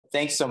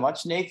Thanks so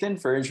much, Nathan,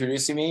 for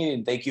introducing me,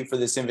 and thank you for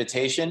this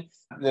invitation.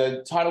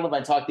 The title of my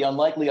talk, The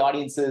Unlikely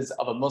Audiences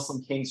of a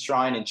Muslim King's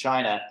Shrine in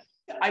China.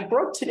 I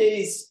broke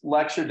today's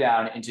lecture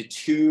down into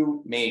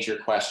two major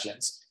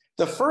questions.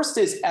 The first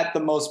is at the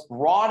most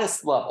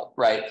broadest level,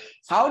 right?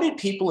 How did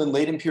people in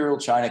late imperial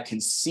China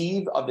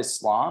conceive of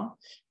Islam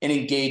and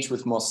engage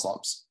with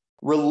Muslims?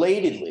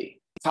 Relatedly,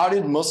 how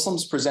did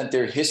Muslims present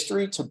their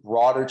history to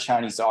broader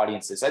Chinese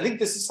audiences? I think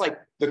this is like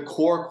the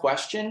core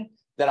question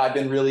that I've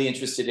been really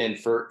interested in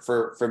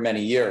for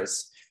many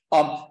years.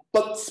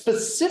 But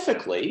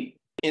specifically,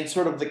 in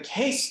sort of the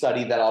case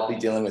study that I'll be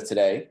dealing with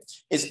today,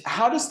 is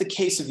how does the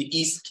case of the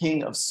East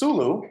King of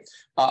Sulu,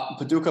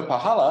 Paduka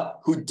Pahala,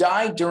 who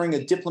died during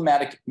a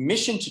diplomatic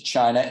mission to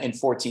China in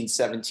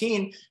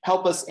 1417,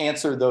 help us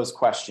answer those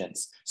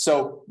questions?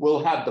 So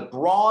we'll have the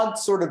broad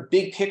sort of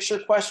big picture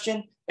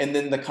question and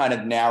then the kind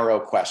of narrow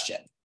question.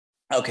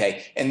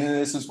 Okay, and then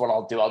this is what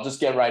I'll do. I'll just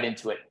get right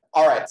into it.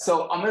 All right,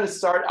 so I'm going to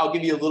start. I'll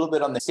give you a little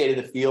bit on the state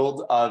of the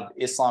field of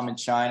Islam in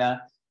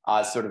China,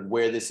 sort of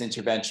where this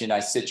intervention I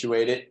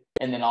situated,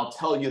 and then I'll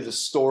tell you the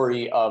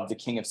story of the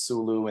King of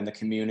Sulu and the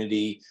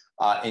community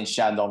in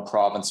Shandong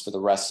province for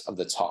the rest of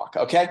the talk,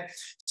 okay?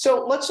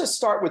 So let's just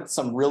start with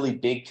some really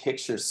big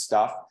picture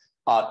stuff.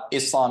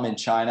 Islam in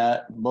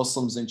China,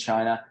 Muslims in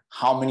China,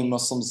 how many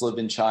Muslims live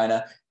in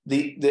China?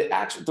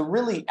 The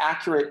really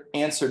accurate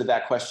answer to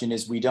that question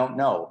is we don't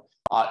know.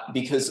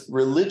 Because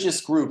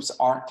religious groups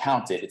aren't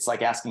counted. It's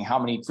like asking how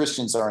many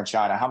Christians are in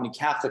China, how many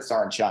Catholics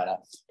are in China.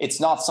 It's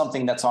not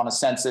something that's on a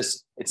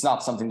census. It's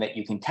not something that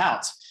you can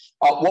count.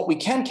 What we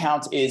can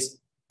count is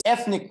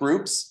ethnic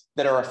groups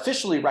that are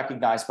officially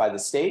recognized by the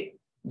state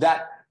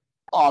that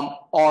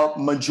are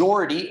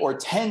majority or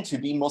tend to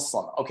be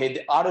Muslim.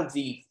 Okay, out of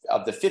the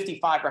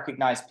 55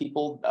 recognized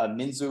people,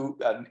 Minzu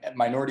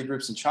minority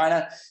groups in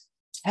China,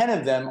 10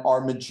 of them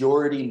are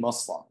majority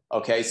Muslim.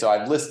 Okay, so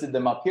I've listed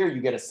them up here. You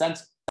get a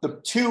sense. The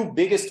two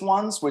biggest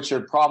ones, which are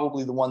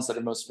probably the ones that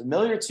are most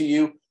familiar to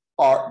you,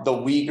 are the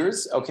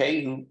Uyghurs,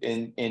 okay, who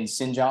in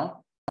Xinjiang,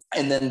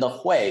 and then the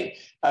Hui.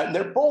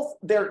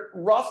 They're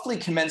roughly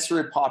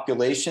commensurate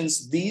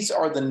populations. These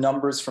are the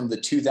numbers from the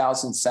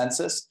 2000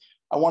 census.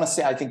 I want to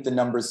say I think the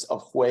numbers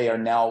of Hui are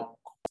now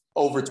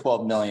over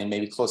 12 million,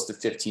 maybe close to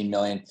 15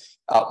 million,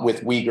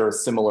 with Uyghur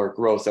similar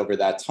growth over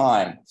that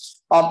time.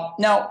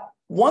 Now,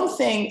 one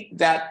thing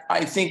that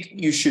I think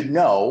you should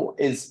know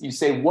is you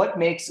say, what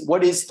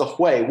is the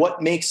Hui?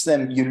 What makes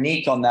them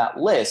unique on that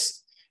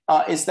list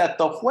is that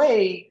the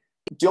Hui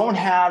don't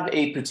have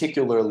a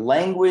particular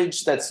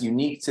language that's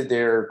unique to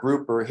their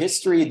group or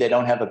history. They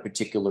don't have a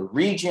particular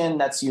region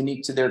that's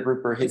unique to their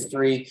group or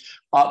history.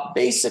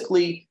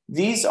 Basically,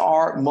 these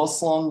are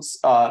Muslims,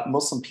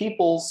 Muslim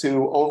peoples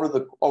who over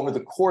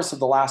the course of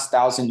the last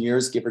 1,000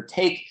 years, give or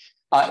take,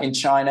 in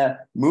China,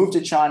 moved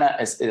to China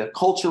as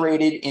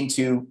acculturated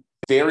into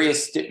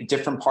various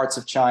different parts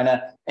of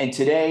China, and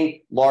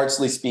today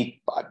largely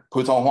speak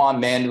Putonghua,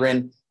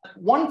 Mandarin.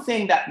 One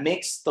thing that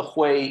makes the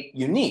Hui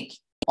unique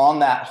on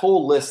that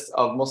whole list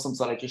of Muslims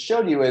that I just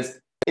showed you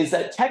is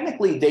that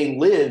technically they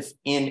live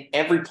in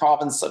every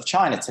province of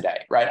China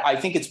today, right? I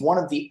think it's one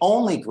of the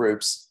only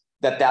groups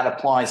that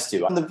applies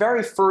to. On the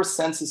very first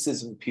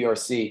censuses of the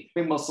PRC,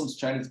 Muslims,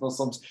 Chinese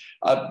Muslims,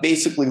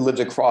 basically lived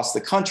across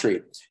the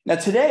country. Now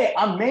today,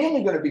 I'm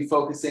mainly going to be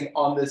focusing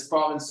on this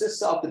province just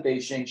south of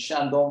Beijing,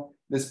 Shandong,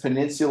 this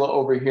peninsula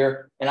over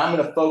here, and I'm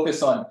going to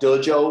focus on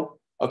Dezhou,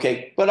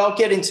 okay? But I'll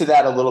get into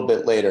that a little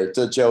bit later.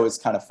 Dezhou is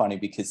kind of funny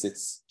because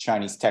it's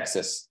Chinese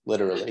Texas,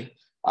 literally.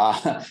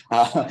 So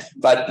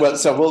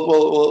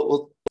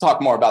we'll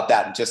talk more about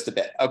that in just a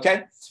bit,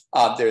 okay?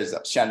 There's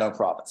Shandong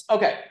province.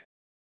 Okay.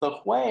 The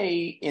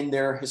Hui, in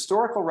their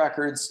historical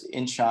records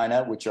in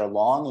China, which are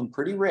long and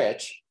pretty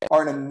rich,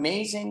 are an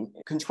amazing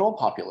control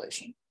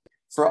population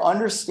for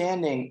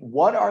understanding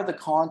what are the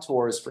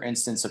contours, for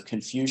instance, of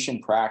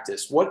Confucian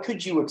practice. What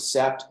could you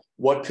accept?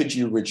 What could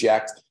you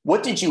reject?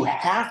 What did you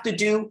have to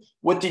do?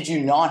 What did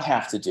you not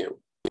have to do?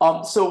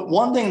 So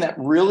one thing that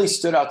really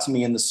stood out to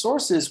me in the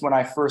sources when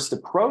I first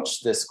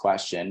approached this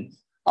question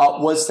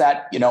was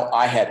that,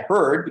 I had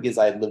heard, because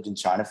I had lived in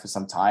China for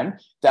some time,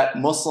 that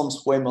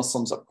Hui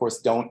Muslims, of course,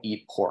 don't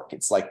eat pork.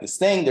 It's like this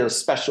thing. There are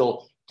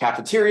special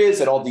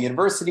cafeterias at all the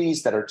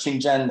universities that are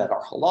Qingzhen, that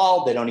are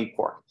halal. They don't eat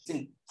pork.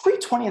 In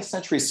pre-20th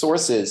century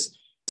sources,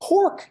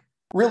 pork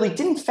really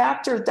didn't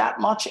factor that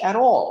much at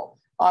all.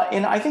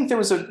 And I think there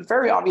was a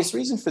very obvious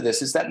reason for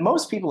this, is that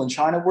most people in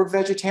China were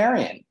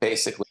vegetarian,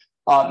 basically.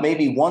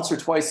 Maybe once or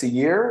twice a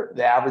year,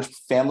 the average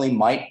family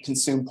might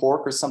consume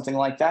pork or something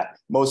like that.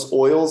 Most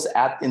oils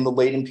in the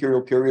late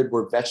imperial period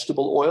were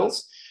vegetable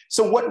oils.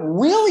 So what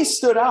really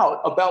stood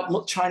out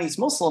about Chinese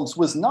Muslims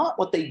was not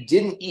what they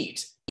didn't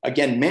eat.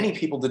 Again, many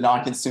people did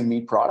not consume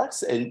meat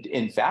products. And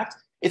in fact,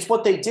 it's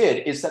what they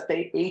did is that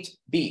they ate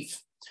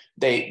beef.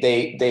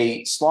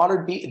 They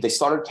slaughtered beef, they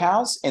slaughtered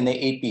cows, and they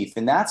ate beef.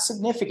 And that's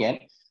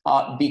significant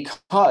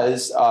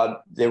because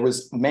there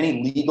was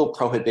many legal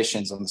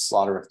prohibitions on the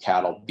slaughter of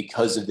cattle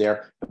because of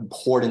their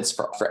importance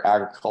for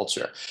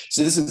agriculture.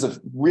 So this is a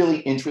really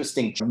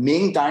interesting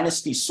Ming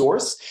Dynasty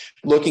source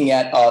looking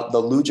at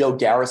the Luzhou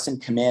garrison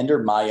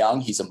commander, Ma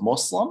Yang. He's a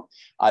Muslim.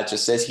 It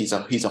just says he's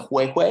a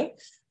Huihui.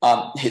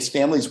 His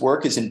family's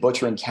work is in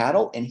butchering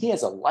cattle, and he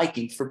has a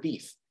liking for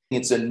beef.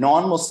 It's a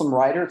non-Muslim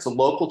writer. It's a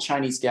local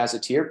Chinese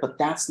gazetteer, but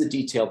that's the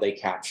detail they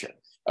capture.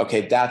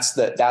 Okay, that's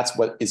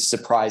what is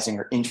surprising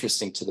or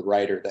interesting to the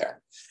writer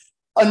there.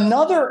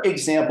 Another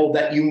example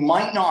that you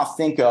might not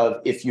think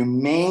of if you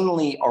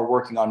mainly are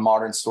working on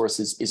modern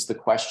sources is the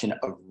question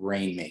of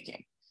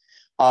rainmaking.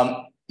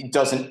 It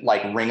doesn't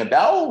ring a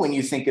bell when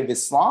you think of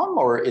Islam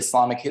or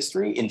Islamic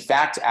history. In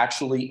fact,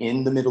 actually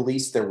in the Middle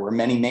East, there were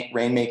many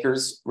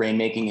rainmakers.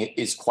 Rainmaking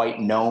is quite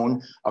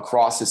known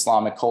across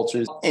Islamic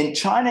cultures. In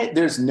China,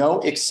 there's no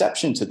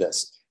exception to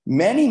this.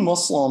 Many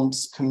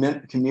Muslims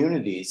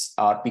communities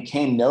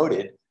became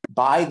noted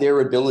by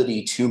their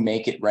ability to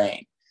make it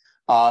rain,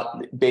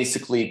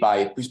 basically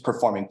by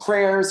performing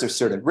prayers or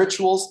certain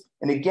rituals.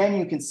 And again,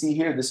 you can see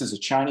here, this is a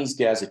Chinese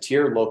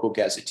gazetteer, local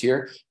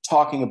gazetteer,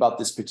 talking about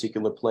this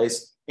particular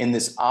place in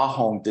this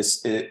Ahong,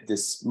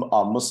 this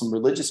Muslim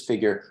religious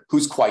figure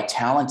who's quite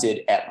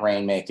talented at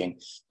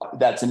rainmaking.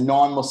 That's a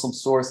non-Muslim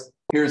source.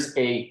 Here's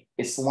a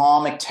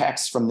Islamic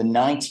text from the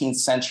 19th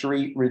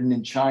century written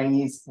in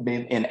Chinese,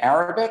 in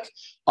Arabic,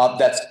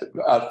 that's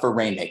for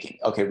rainmaking.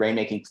 Okay,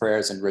 rainmaking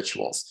prayers and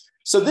rituals.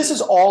 So this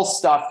is all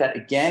stuff that,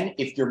 again,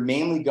 if you're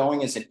mainly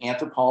going as an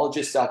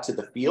anthropologist out to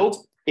the field,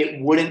 it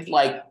wouldn't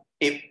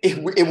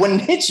it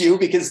wouldn't hit you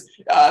because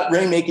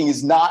rainmaking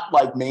is not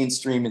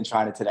mainstream in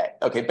China today.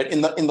 Okay, but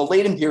in the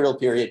late imperial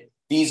period,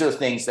 these are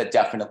things that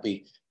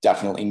definitely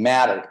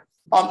mattered.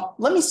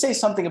 Let me say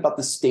something about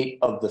the state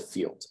of the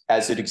field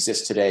as it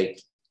exists today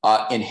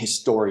in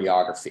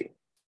historiography.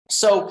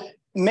 So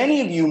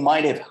many of you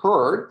might have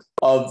heard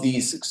of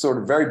these sort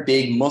of very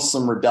big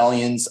Muslim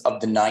rebellions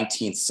of the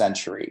 19th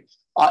century.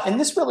 And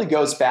this really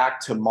goes back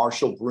to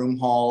Marshall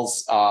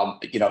Broomhall's,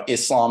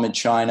 Islam in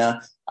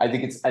China. I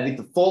think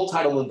the full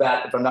title of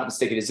that, if I'm not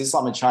mistaken, is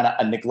Islam in China,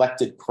 A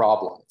Neglected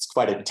Problem. It's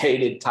quite a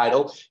dated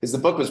title because the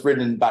book was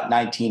written in about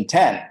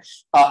 1910.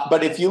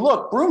 But if you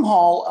look,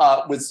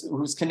 Broomhall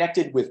was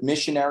connected with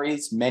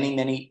missionaries,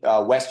 many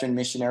Western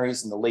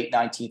missionaries in the late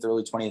 19th,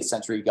 early 20th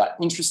century, got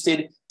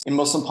interested in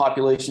Muslim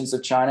populations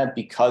of China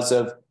because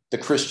of the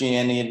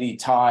Christianity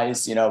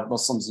ties.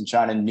 Muslims in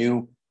China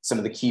knew some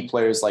of the key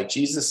players like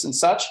Jesus and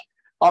such.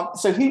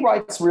 So he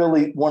writes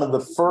really one of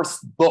the first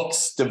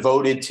books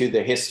devoted to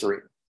the history.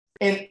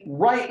 And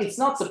it's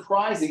not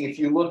surprising if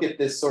you look at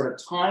this sort of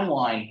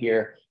timeline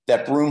here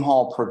that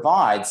Broomhall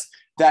provides,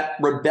 that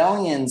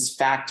rebellions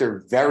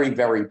factor very,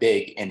 very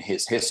big in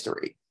his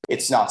history.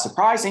 It's not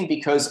surprising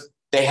because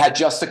they had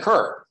just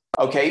occurred.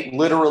 Okay,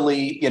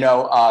 literally,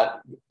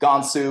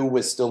 Gansu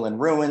was still in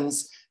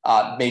ruins,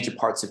 major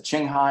parts of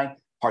Qinghai,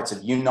 parts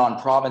of Yunnan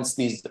province,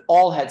 these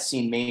all had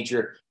seen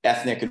major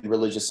ethnic and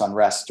religious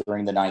unrest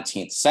during the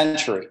 19th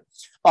century.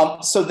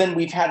 So then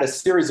we've had a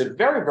series of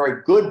very,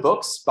 very good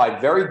books by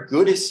very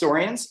good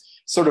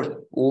historians sort of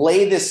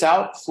lay this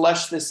out,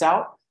 flesh this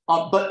out,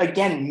 but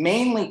again,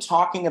 mainly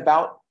talking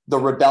about the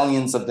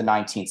rebellions of the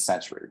 19th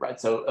century,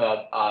 right? So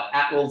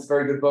Atwell's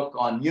very good book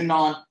on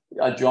Yunnan,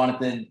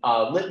 Jonathan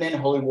Littman,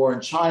 Holy War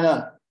in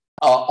China,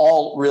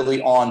 all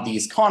really on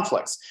these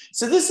conflicts.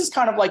 So this is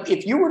kind of like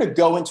if you were to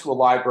go into a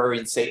library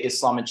and say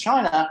Islam in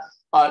China,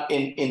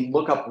 and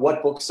look up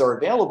what books are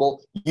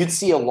available, you'd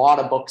see a lot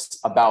of books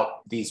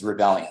about these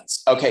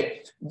rebellions.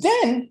 Okay,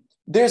 then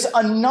there's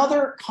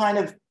another kind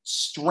of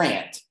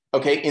strand.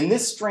 Okay, and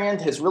this strand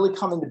has really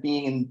come into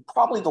being in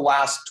probably the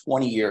last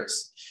 20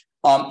 years.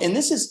 And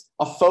this is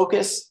a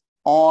focus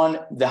on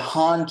the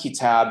Han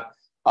Kitab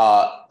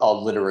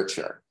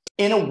literature.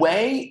 In a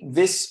way,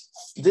 this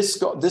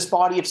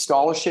body of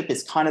scholarship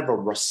is kind of a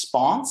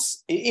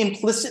response.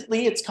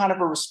 Implicitly, it's kind of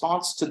a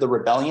response to the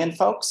rebellion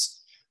folks.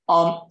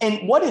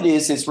 And what it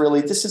is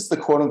really, this is the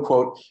quote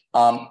unquote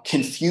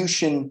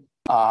Confucian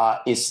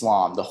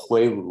Islam, the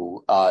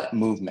Huiru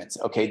movement.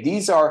 Okay,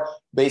 these are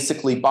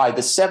basically by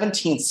the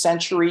 17th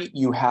century,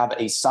 you have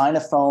a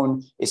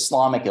Sinophone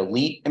Islamic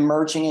elite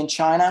emerging in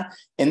China,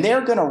 and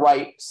they're going to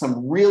write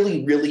some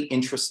really, really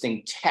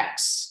interesting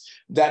texts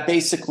that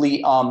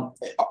basically are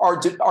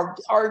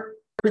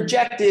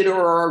projected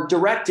or are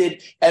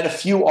directed at a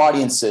few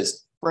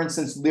audiences. For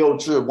instance, Liu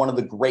Zhi, one of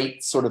the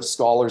great sort of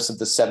scholars of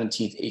the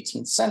 17th,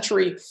 18th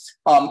century,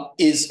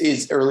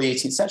 is early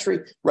 18th century,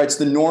 writes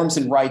The Norms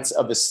and Rights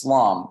of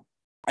Islam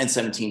in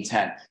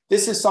 1710.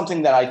 This is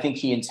something that I think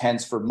he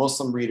intends for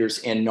Muslim readers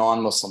and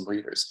non-Muslim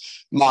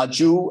readers. Ma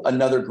Zhu,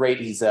 another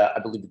great, he's I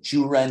believe a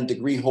Juren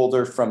degree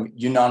holder from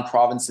Yunnan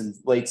province in the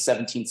late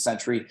 17th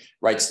century,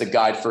 writes The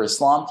Guide for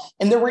Islam.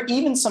 And there were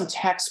even some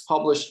texts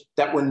published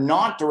that were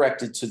not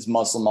directed to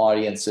Muslim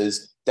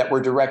audiences, that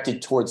were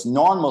directed towards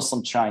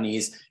non-Muslim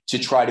Chinese to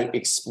try to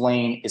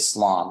explain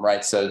Islam,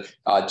 right? So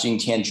Jing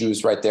Tianzhu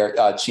is right there,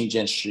 Qing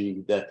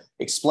Jianshi, the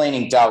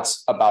explaining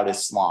doubts about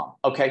Islam,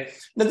 okay?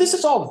 Now, this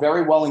is all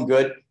very well and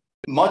good,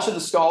 much of the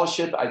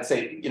scholarship, I'd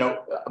say,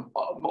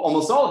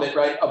 almost all of it,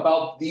 right,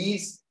 about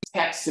these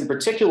texts in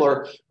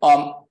particular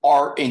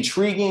are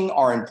intriguing,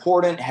 are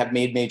important, have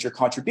made major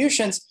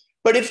contributions.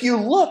 But if you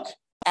look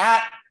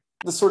at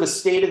the sort of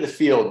state of the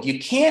field, you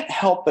can't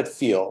help but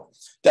feel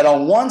that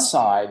on one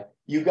side,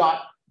 you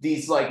got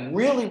these like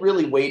really,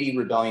 really weighty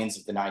rebellions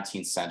of the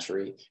 19th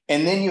century.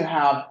 And then you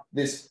have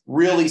this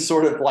really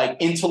sort of like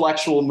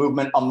intellectual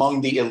movement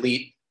among the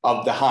elite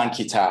of the Han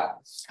Kitab.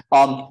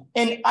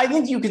 And I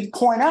think you could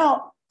point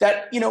out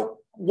that,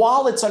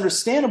 while it's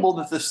understandable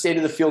that the state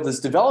of the field has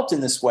developed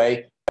in this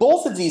way,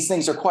 both of these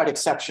things are quite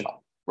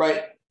exceptional,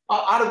 right?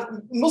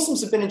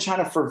 Muslims have been in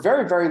China for a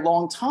very, very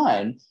long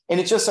time. And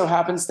it just so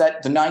happens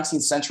that the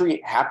 19th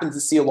century happened to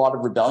see a lot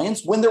of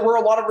rebellions when there were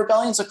a lot of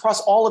rebellions across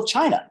all of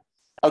China.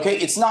 Okay,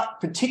 it's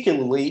not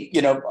particularly,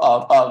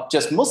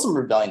 just Muslim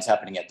rebellions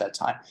happening at that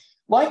time.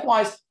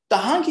 Likewise, the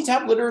Han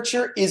Kitab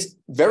literature is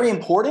very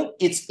important.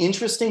 It's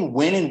interesting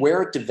when and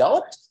where it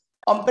developed,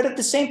 but at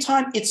the same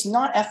time, it's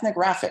not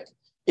ethnographic.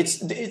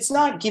 It's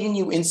not giving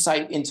you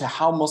insight into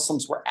how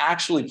Muslims were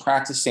actually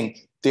practicing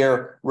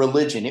their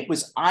religion. It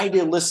was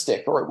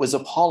idealistic or it was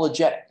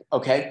apologetic.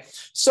 Okay,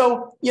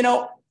 so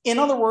in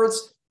other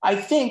words, I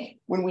think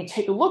when we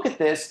take a look at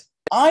this,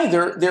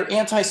 either they're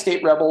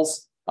anti-state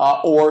rebels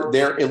or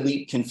they're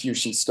elite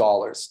Confucian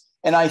scholars.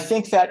 And I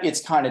think that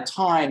it's kind of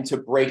time to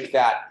break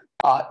that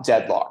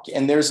deadlock.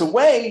 And there's a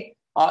way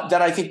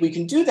that I think we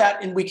can do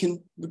that. And we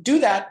can do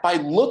that by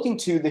looking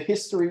to the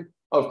history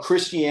of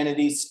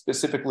Christianity,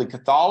 specifically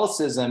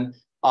Catholicism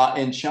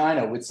in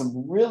China, with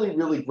some really,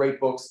 really great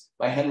books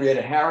by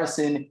Henrietta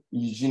Harrison,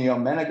 Eugenio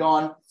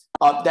Menegon,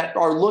 that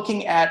are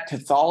looking at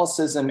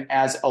Catholicism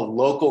as a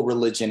local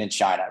religion in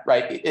China,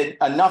 right?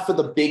 Enough of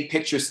the big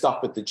picture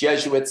stuff with the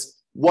Jesuits,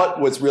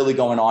 what was really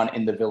going on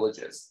in the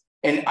villages.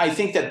 And I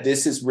think that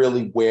this is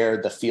really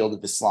where the field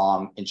of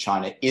Islam in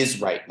China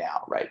is right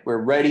now, right? We're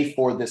ready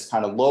for this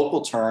kind of local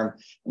turn,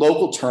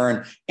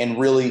 and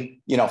really,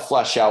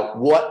 flesh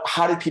out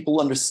how do people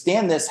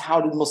understand this?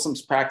 How do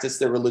Muslims practice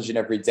their religion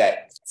every day?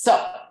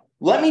 So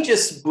let me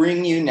just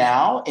bring you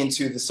now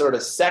into the sort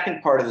of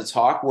second part of the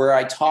talk where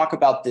I talk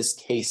about this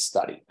case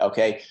study,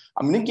 okay?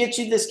 I'm going to get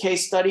you this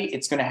case study.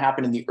 It's going to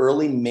happen in the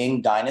early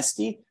Ming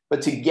Dynasty.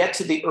 But to get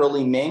to the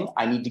early Ming,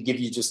 I need to give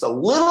you just a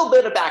little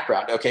bit of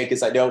background, okay?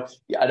 Because I don't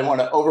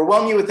want to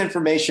overwhelm you with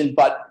information,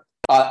 but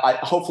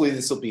hopefully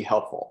this will be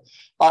helpful.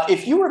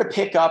 If you were to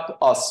pick up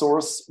a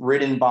source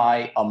written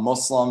by a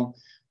Muslim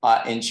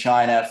in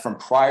China from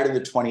prior to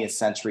the 20th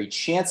century,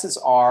 chances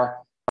are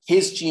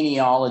his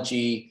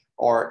genealogy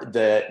or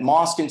the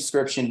mosque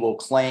inscription will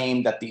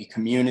claim that the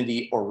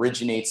community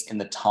originates in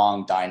the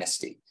Tang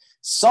Dynasty.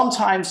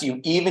 Sometimes you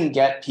even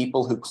get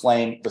people who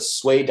claim the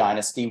Sui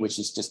dynasty, which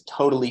is just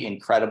totally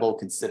incredible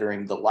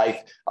considering the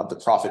life of the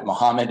Prophet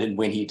Muhammad. And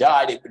when he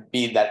died, it would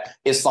be that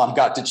Islam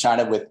got to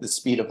China with the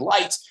speed of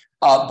light.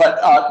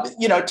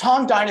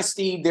 Tang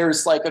dynasty,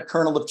 there's like a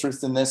kernel of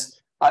truth in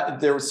this.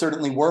 There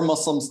certainly were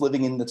Muslims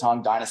living in the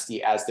Tang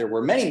dynasty, as there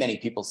were many, many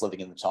peoples living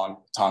in the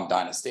Tang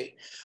dynasty.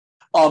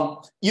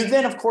 You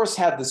then, of course,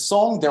 have the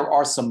Song. There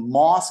are some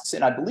mosques,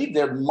 and I believe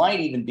there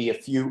might even be a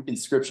few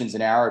inscriptions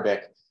in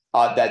Arabic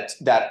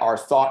that are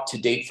thought to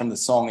date from the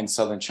Song in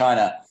southern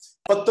China.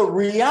 But the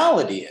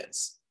reality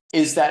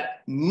is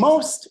that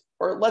most,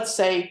 or let's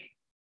say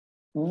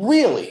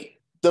really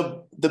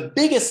the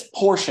biggest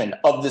portion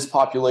of this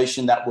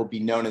population that will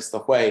be known as the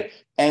Hui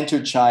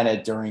entered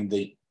China during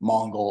the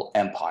Mongol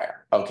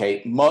Empire,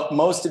 okay?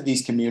 Most of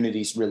these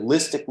communities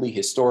realistically,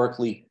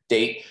 historically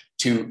date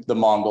to the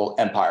Mongol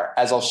Empire.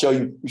 As I'll show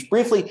you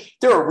briefly,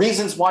 there are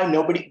reasons why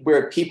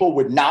where people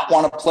would not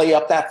want to play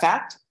up that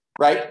fact,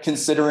 right?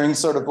 Considering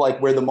sort of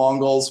like where the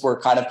Mongols were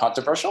kind of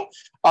controversial,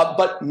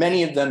 but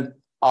many of them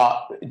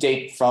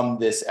date from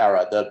this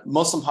era. The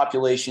Muslim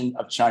population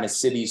of China's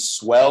cities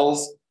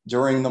swells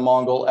during the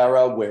Mongol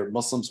era, where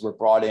Muslims were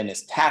brought in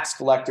as tax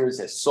collectors,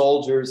 as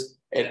soldiers,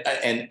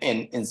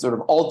 and sort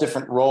of all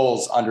different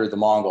roles under the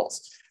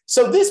Mongols.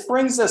 So this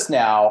brings us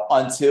now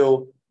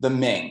until the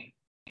Ming,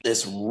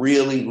 this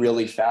really,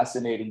 really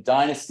fascinating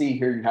dynasty.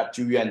 Here you have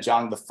Zhu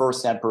Yuanzhang, the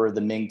first emperor of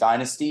the Ming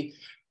dynasty,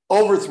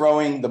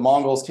 overthrowing the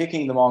Mongols,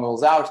 kicking the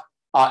Mongols out,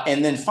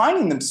 and then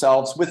finding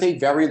themselves with a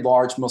very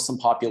large Muslim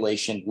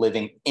population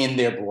living in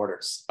their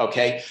borders,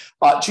 okay?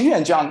 Zhu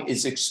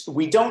Yuanzhang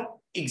we don't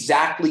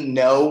exactly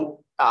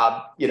know,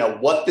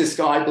 what this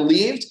guy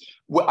believed.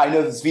 I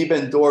know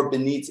Zviben Dor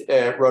Benit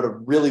wrote a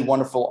really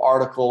wonderful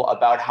article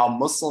about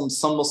how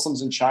some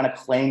Muslims in China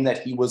claim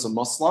that he was a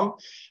Muslim.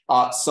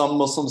 Some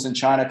Muslims in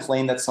China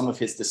claim that some of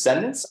his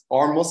descendants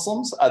are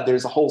Muslims.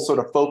 There's a whole sort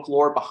of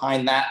folklore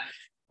behind that.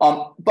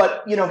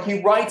 But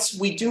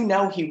we do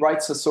know he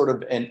writes a sort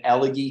of an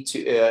elegy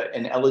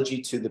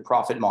to the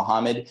Prophet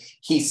Muhammad.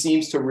 He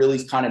seems to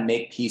really kind of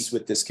make peace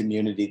with this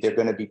community. They're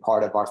going to be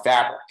part of our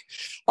fabric.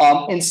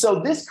 And so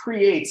this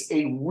creates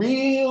a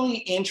really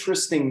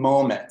interesting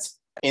moment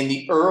in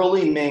the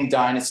early Ming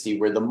dynasty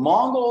where the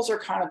Mongols are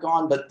kind of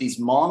gone, but these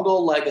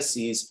Mongol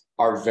legacies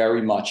are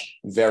very much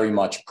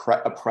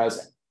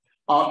present.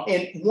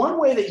 And one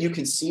way that you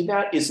can see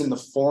that is in the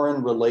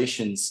foreign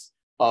relations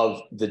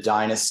of the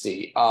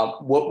dynasty.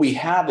 What we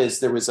have is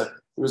there was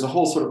a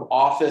whole sort of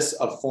office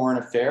of foreign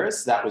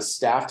affairs that was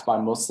staffed by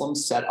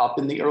Muslims set up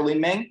in the early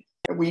Ming.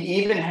 And we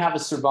even have a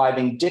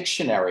surviving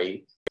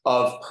dictionary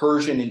of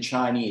Persian and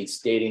Chinese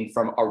dating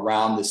from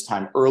around this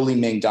time, early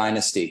Ming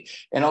dynasty.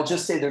 And I'll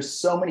just say there's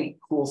so many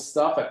cool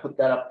stuff. I put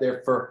that up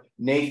there for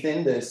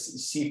Nathan, the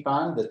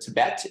Sifan, the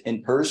Tibet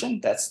in Persian,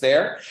 that's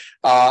there.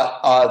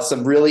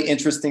 Some really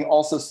interesting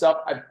also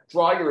stuff. I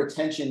draw your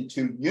attention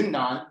to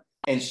Yunnan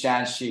and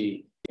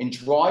Shanxi, and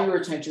draw your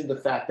attention to the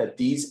fact that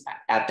these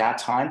at that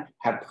time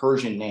had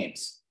Persian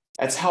names.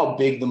 That's how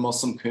big the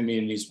Muslim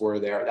communities were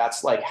there.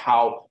 That's like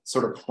how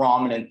sort of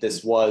prominent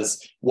this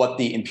was, what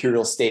the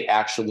imperial state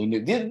actually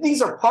knew.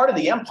 These are part of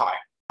the empire.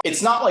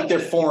 It's not like they're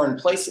foreign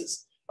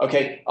places,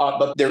 okay?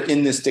 But they're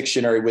in this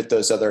dictionary with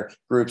those other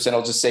groups. And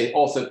I'll just say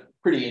also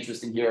pretty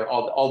interesting here,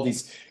 all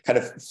these kind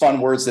of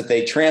fun words that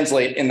they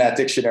translate in that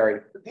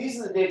dictionary. These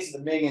are the dates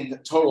of the Ming in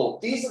total.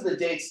 These are the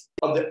dates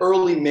of the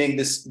early Ming,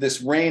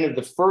 this reign of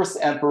the first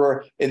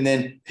emperor, and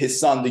then his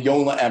son, the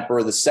Yongle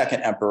emperor, the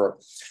second emperor.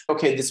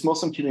 Okay, this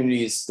Muslim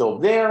community is still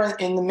there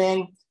in the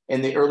Ming,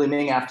 in the early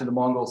Ming after the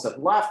Mongols have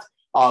left.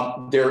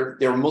 There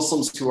are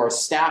Muslims who are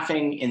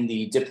staffing in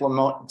the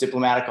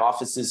diplomatic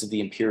offices of the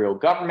imperial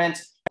government.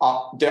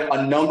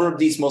 A number of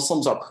these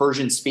Muslims are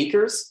Persian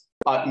speakers.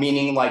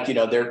 Meaning like, you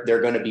know,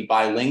 they're going to be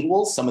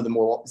bilingual. Some of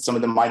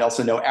them might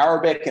also know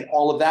Arabic and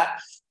all of that.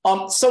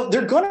 So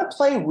they're going to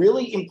play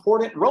really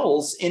important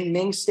roles in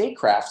Ming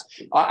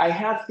statecraft. I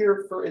have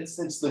here, for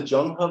instance, the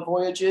Zhenghe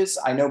voyages.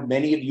 I know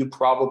many of you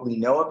probably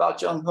know about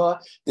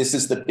Zhenghe. This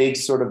is the big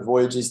sort of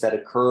voyages that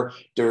occur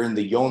during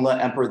the Yongle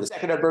Emperor, the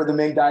second emperor of the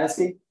Ming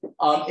dynasty,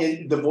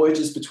 in the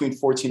voyages between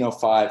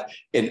 1405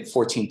 and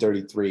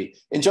 1433.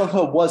 And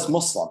Zhenghe was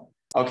Muslim.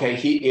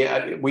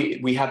 Okay,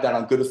 we have that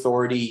on good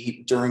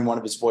authority. During one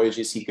of his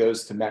voyages, he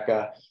goes to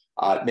Mecca,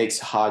 makes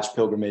Hajj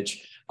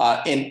pilgrimage.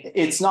 And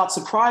it's not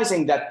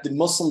surprising that the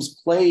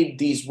Muslims played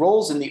these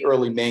roles in the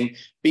early Ming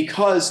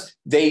because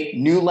they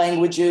knew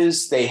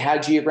languages, they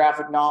had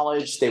geographic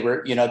knowledge, they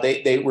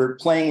were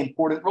playing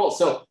important roles.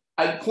 So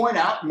I point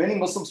out many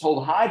Muslims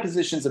hold high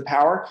positions of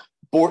power.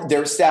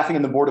 They're staffing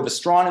in the Board of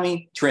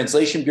Astronomy,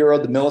 Translation Bureau,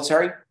 the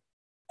military.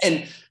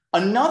 And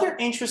another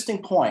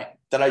interesting point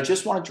that I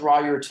just want to draw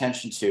your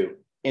attention to,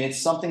 and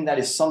it's something that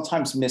is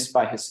sometimes missed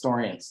by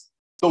historians.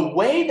 The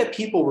way that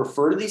people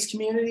refer to these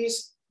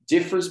communities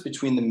differs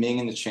between the Ming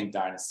and the Qing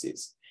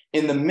dynasties.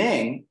 In the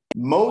Ming,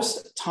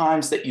 most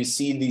times that you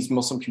see these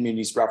Muslim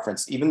communities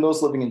referenced, even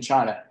those living in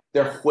China,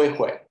 they're Hui.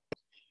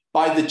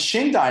 By the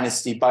Qing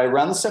dynasty, by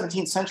around the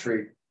 17th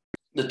century,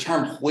 the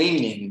term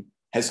Huiming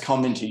has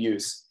come into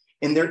use.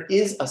 And there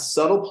is a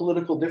subtle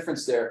political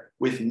difference there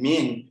with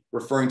Min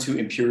referring to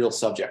imperial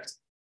subject.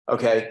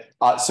 Okay,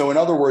 so in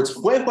other words,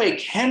 Hui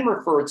can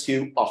refer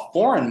to a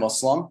foreign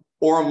Muslim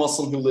or a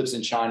Muslim who lives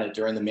in China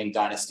during the Ming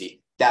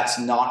dynasty. That's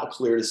not a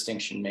clear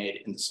distinction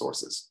made in the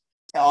sources.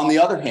 On the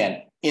other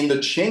hand, in the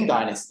Qing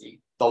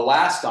dynasty, the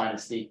last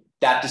dynasty,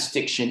 that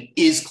distinction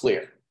is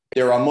clear.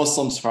 There are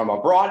Muslims from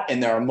abroad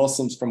and there are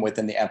Muslims from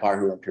within the empire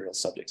who are imperial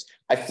subjects.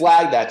 I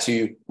flagged that to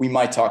you. We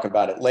might talk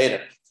about it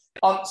later.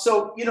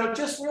 So,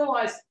 just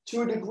realize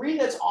to a degree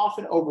that's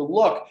often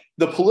overlooked,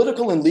 the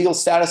political and legal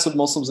status of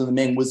Muslims in the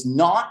Ming was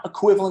not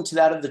equivalent to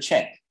that of the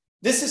Qing.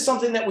 This is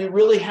something that we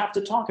really have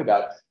to talk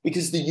about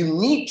because the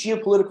unique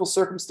geopolitical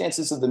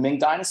circumstances of the Ming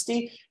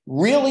dynasty,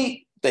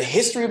 really the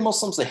history of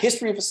Muslims, the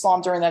history of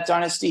Islam during that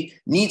dynasty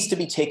needs to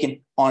be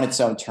taken on its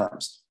own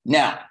terms.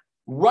 Now,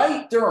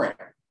 right during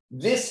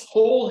this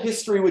whole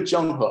history with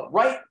Zhenghe,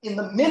 right in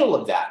the middle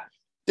of that,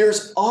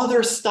 there's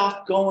other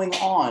stuff going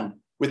on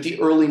with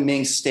the early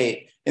Ming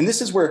state. And this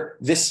is where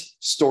this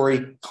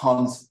story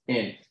comes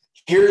in.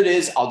 Here it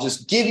is. I'll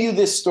just give you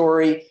this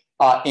story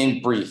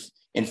in brief.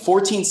 In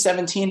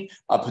 1417,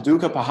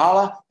 Paduka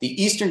Pahala,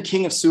 the Eastern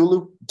King of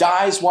Sulu,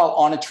 dies while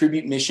on a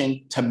tribute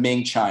mission to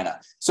Ming China.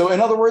 So in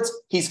other words,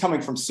 he's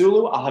coming from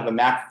Sulu. I'll have a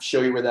map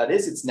show you where that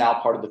is. It's now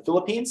part of the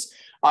Philippines.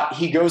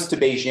 He goes to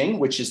Beijing,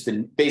 which is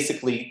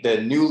basically the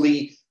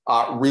newly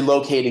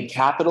relocated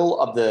capital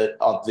of the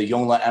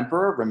Yongle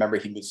Emperor. Remember,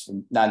 he moves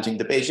from Nanjing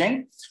to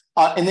Beijing.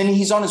 And then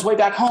he's on his way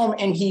back home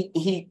and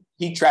he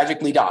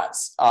tragically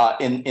dies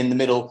in the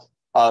middle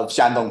of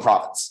Shandong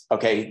province.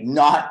 Okay,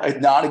 not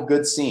a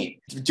good scene.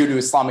 Due to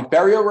Islamic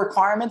burial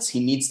requirements, he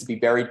needs to be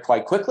buried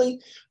quite quickly.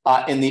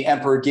 And the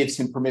emperor gives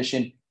him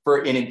permission for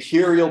an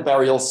imperial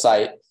burial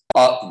site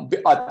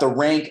at the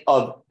rank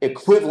of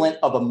equivalent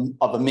of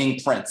a Ming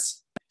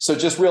prince. So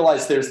just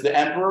realize there's the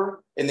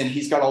emperor, and then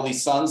he's got all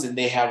these sons, and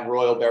they have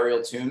royal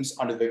burial tombs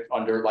under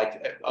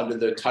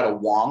the title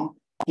Wang.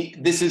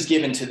 This is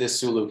given to this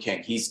Sulu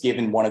king. He's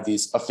given one of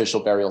these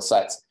official burial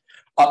sites.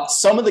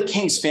 Some of the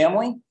king's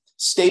family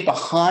stay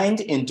behind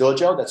in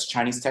Dojo, that's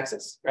Chinese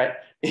Texas, right?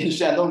 In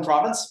Shandong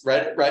province,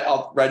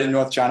 right in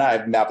North China. I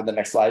have a map on the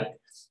next slide.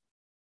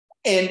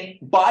 And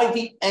by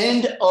the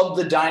end of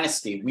the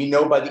dynasty, we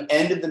know by the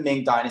end of the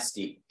Ming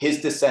dynasty, his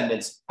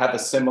descendants have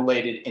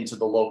assimilated into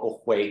the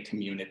local Hui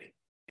community.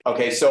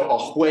 Okay, so a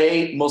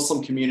Hui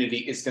Muslim community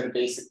is going to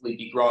basically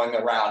be growing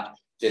around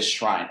this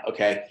shrine.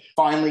 Okay,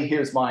 finally,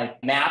 here's my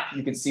map.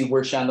 You can see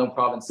where Shandong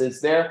province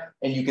is there,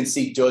 and you can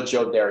see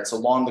Dezhou there. It's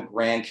along the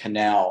Grand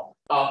Canal.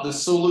 The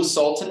Sulu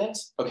Sultanate,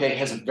 okay,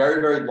 has a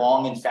very, very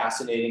long and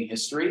fascinating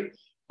history.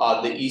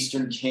 The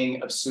Eastern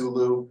King of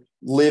Sulu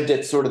lived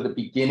at sort of the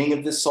beginning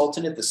of this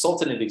sultanate. The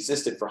sultanate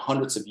existed for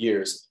hundreds of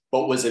years,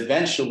 but was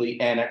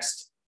eventually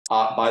annexed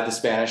by the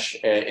Spanish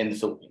in the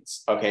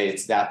Philippines. Okay,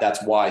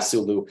 that's why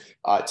Sulu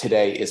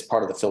today is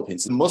part of the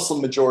Philippines, the Muslim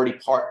majority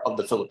part of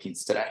the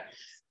Philippines today.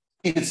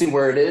 You can see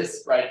where it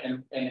is, right?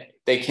 And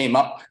they came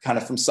up kind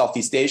of from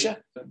Southeast Asia.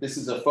 This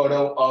is a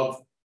photo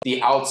of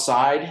the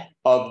outside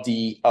of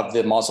the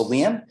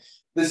mausoleum.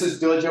 This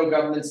is Dezhou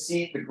government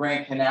seat, the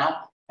Grand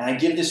Canal. And I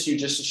give this to you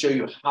just to show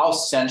you how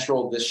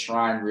central this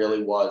shrine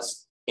really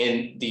was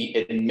in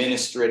the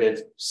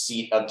administrative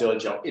seat of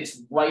Dezhou.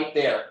 It's right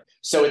there.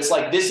 So it's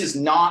like, this is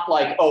not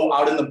like, oh,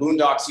 out in the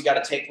boondocks, you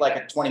got to take like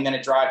a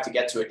 20-minute drive to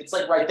get to it. It's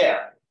like right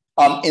there.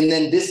 And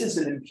then this is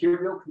an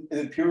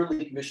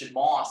imperially commissioned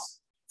mosque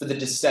for the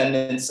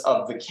descendants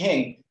of the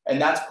king. And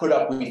that's put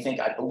up, we think,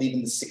 I believe, in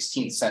the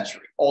 16th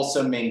century,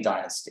 also Ming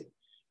Dynasty.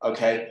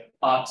 Okay,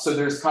 so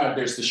there's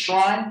the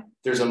shrine,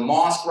 there's a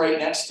mosque right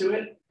next to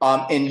it.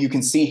 And you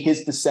can see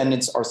his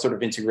descendants are sort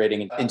of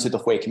integrating into the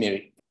Hui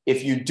community.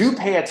 If you do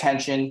pay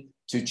attention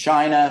to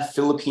China,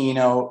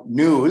 Filipino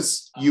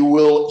news, you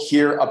will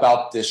hear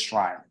about this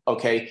shrine,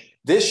 okay?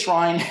 This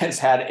shrine has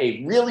had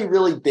a really,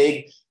 really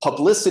big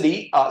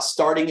publicity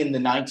starting in the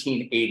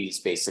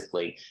 1980s,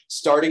 basically,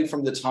 starting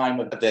from the time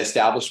of the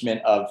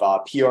establishment of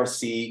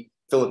PRC,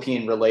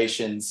 Philippine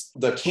relations.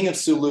 The King of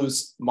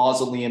Sulu's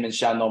mausoleum in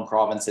Shandong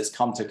province has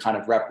come to kind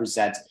of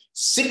represent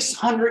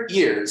 600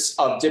 years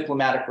of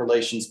diplomatic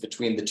relations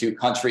between the two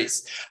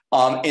countries.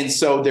 And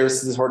so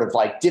there's this sort of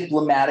like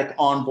diplomatic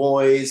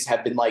envoys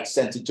have been like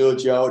sent to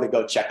Dezhou to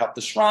go check out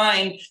the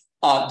shrine.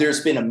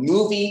 There's been a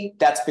movie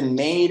that's been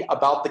made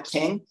about the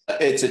king.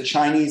 It's a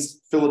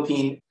Chinese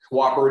Philippine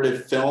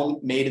cooperative film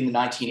made in the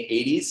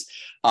 1980s.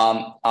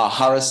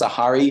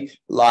 Harasahari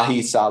Lahi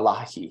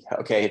Salahi.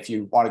 Okay, if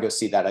you want to go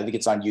see that, I think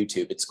it's on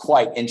YouTube. It's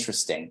quite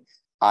interesting.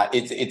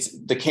 It's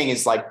the king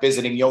is like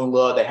visiting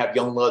Yongle. They have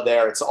Yongle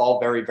there. It's all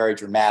very, very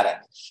dramatic.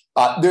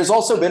 There's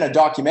also been a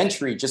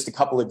documentary just a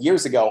couple of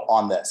years ago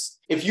on this.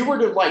 If you were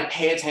to like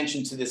pay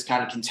attention to this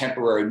kind of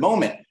contemporary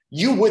moment,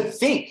 you would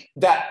think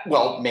that,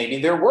 well,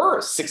 maybe there were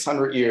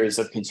 600 years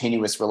of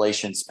continuous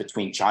relations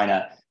between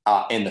China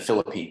and the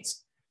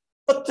Philippines.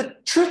 But the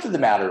truth of the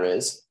matter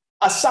is,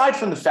 aside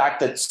from the fact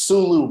that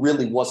Sulu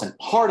really wasn't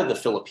part of the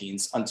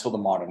Philippines until the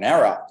modern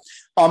era,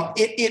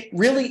 it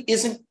really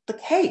isn't the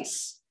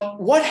case.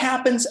 What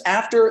happens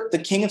after the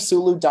King of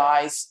Sulu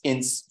dies in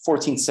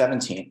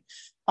 1417?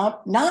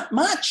 Not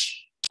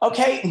much.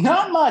 Okay,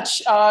 not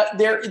much.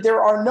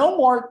 There are no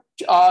more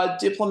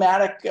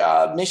diplomatic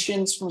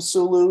missions from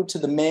Sulu to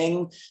the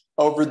Ming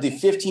over the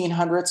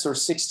 1500s or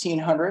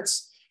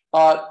 1600s.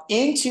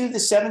 Into the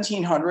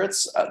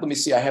 1700s, let me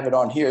see, I have it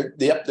on here.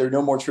 Yep, there are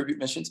no more tribute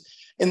missions.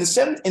 In the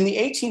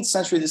 18th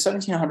century, the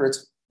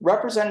 1700s,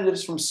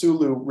 representatives from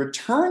Sulu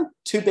returned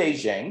to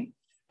Beijing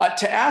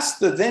to ask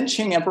the then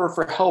Qing emperor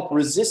for help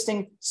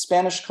resisting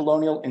Spanish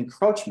colonial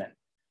encroachment.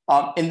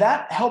 And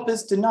that help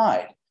is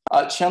denied.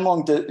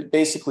 Qianlong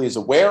basically is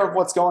aware of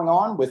what's going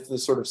on with the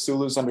sort of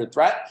Sulus under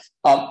threat,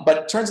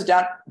 but turns it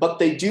down. But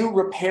they do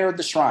repair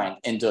the shrine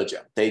in Dezhou.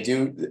 They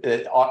do,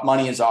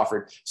 money is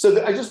offered.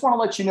 So I just want to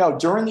let you know,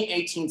 during the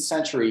 18th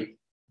century,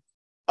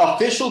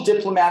 official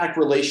diplomatic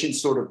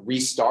relations sort of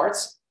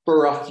restarts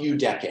for a few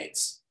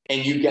decades.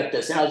 And you get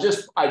this. And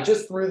I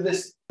just threw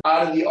this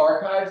out of the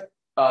archive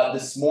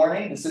this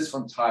morning. This is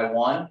from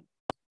Taiwan.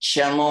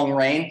 Qianlong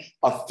reign,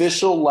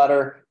 official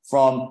letter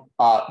from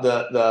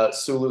the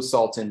Sulu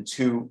Sultan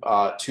to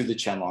the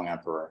Qianlong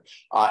Emperor.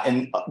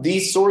 And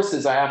these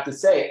sources, I have to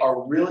say,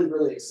 are really,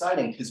 really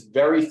exciting because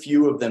very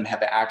few of them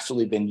have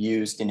actually been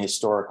used in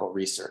historical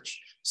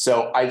research.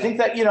 So I think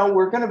that, you know,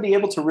 we're going to be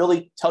able to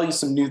really tell you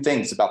some new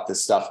things about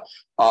this stuff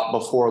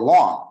before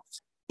long.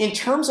 In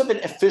terms of an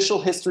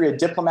official history, a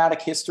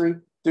diplomatic history,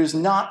 there's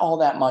not all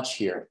that much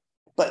here.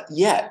 But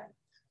yet,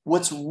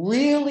 what's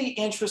really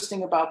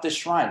interesting about this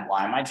shrine,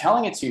 why am I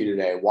telling it to you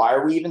today? Why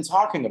are we even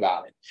talking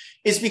about it?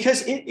 Is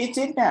because it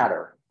did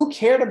matter. Who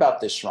cared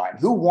about this shrine?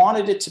 Who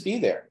wanted it to be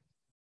there?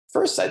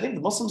 First, I think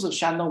the Muslims of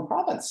Shandong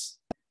province,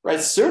 right?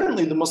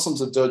 Certainly the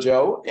Muslims of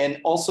Dezhou and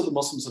also the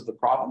Muslims of the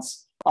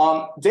province.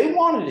 They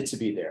wanted it to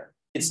be there.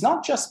 It's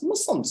not just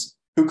Muslims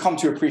who come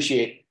to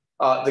appreciate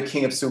the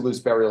King of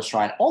Sulu's burial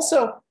shrine.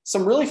 Also,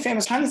 some really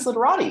famous Chinese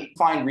literati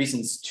find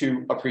reasons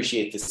to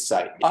appreciate this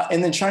site.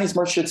 And then Chinese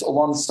merchants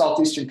along the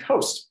southeastern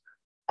coast.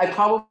 I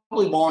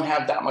probably won't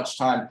have that much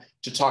time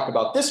to talk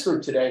about this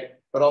group today,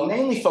 but I'll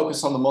mainly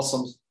focus on the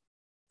Muslims,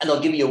 and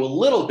I'll give you a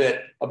little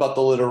bit about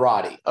the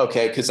literati,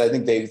 okay? Because I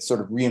think they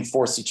sort of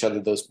reinforce each other,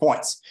 those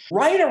points.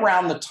 Right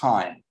around the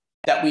time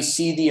that we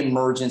see the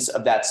emergence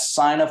of that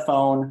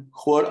Sinophone,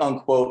 quote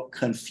unquote,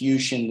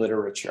 Confucian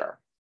literature,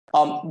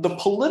 the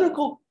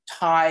political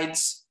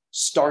tides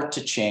start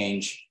to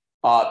change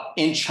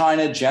in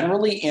China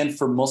generally and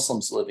for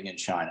Muslims living in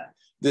China.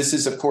 This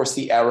is, of course,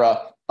 the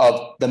era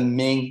of the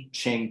Ming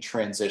Qing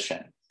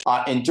transition.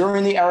 And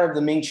during the era of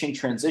the Ming Qing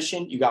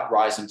transition, you got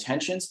rising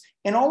tensions.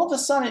 And all of a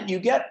sudden, you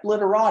get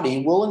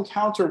literati. We'll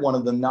encounter one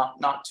of them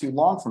not too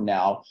long from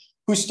now,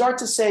 who start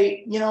to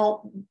say, we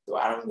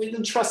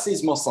don't trust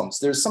these Muslims.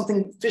 There's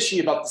something fishy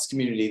about this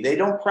community. They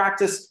don't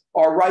practice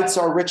our rites,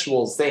 our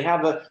rituals. They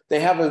have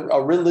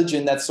a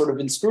religion that's sort of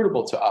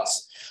inscrutable to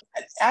us.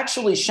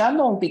 Actually,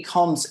 Shandong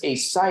becomes a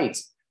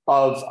site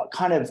of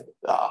kind of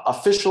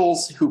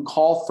officials who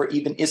call for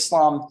even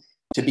Islam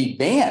to be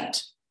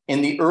banned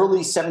in the early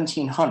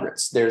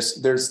 1700s.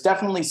 There's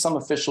definitely some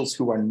officials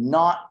who are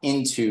not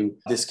into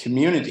this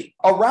community.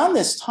 Around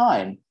this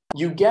time,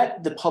 you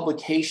get the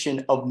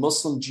publication of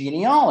Muslim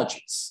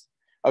genealogies.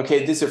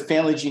 Okay, these are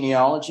family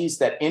genealogies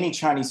that any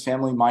Chinese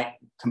family might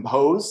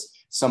compose.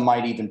 Some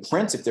might even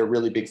print if they're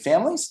really big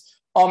families.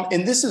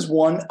 And this is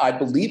one, I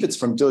believe it's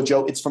from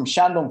Dezhou. It's from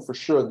Shandong for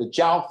sure, the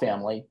Zhao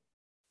family.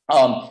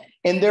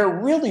 And they're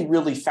really,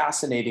 really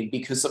fascinating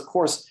because, of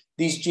course,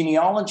 these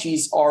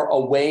genealogies are a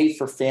way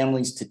for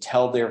families to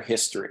tell their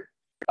history,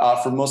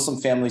 for Muslim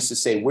families to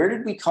say, where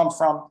did we come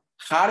from?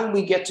 How did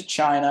we get to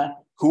China?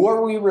 Who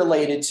are we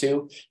related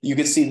to? You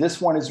can see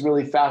this one is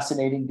really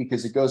fascinating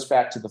because it goes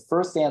back to the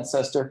first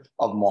ancestor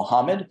of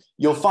Muhammad.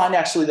 You'll find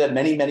actually that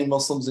many, many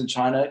Muslims in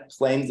China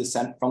claim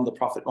descent from the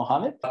Prophet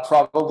Muhammad.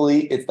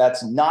 Probably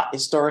that's not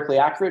historically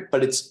accurate,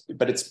 but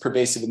it's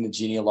pervasive in the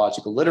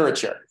genealogical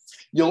literature.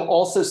 You'll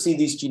also see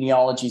these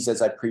genealogies,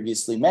 as I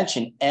previously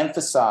mentioned,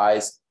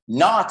 emphasize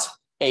not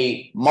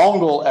a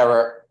Mongol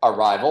era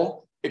arrival.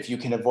 If you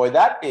can avoid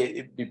that,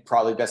 it'd be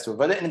probably best to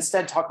avoid it, and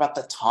instead talk about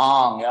the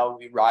Tang.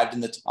 We arrived in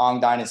the Tang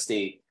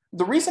dynasty.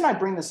 The reason I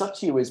bring this up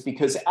to you is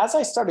because as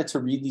I started to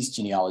read these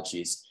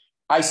genealogies,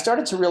 I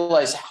started to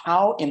realize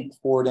how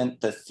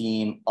important the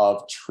theme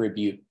of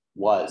tribute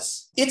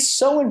was. It's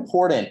so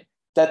important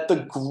that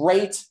the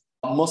great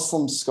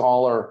Muslim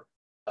scholar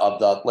of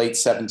the late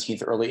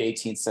 17th, early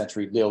 18th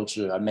century, Liu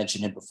Zhi, I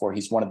mentioned him before,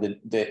 he's one of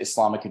the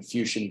Islamic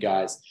Confucian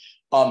guys,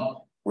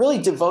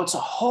 really devotes a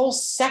whole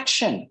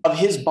section of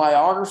his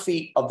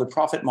biography of the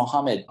Prophet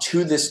Muhammad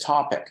to this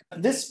topic.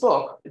 This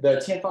book, the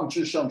Tianfang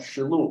Zhisheng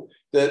Shilu,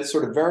 the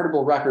sort of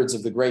veritable records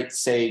of the great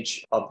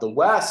sage of the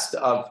West,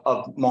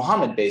 of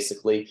Muhammad,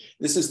 basically,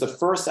 this is the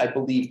first, I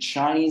believe,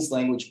 Chinese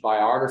language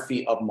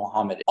biography of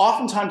Muhammad.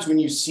 Oftentimes when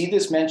you see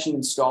this mentioned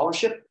in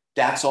scholarship,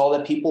 that's all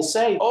that people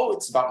say. Oh,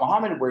 it's about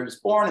Muhammad, where he was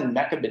born in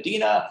Mecca,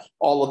 Medina,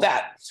 all of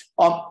that.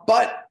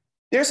 But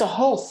there's a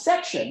whole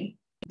section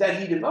that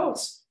he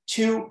devotes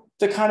to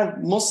the kind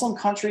of Muslim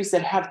countries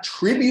that have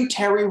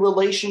tributary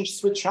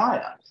relations with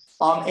China,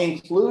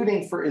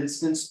 including, for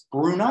instance,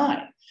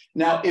 Brunei.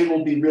 Now, it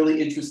will be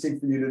really interesting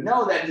for you to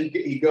know that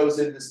he goes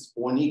into this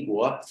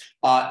Bonigua,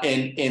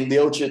 and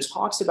Liu Zhi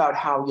talks about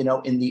how,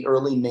 in the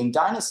early Ming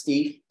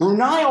dynasty,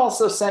 Brunei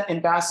also sent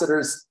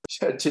ambassadors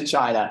to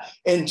China.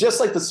 And just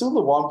like the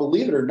Sulu Wang,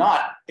 believe it or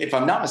not, if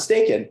I'm not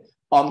mistaken,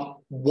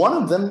 one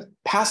of them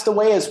passed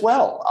away as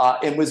well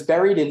and was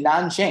buried in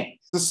Nanjing.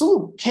 The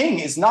Sulu king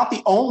is not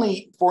the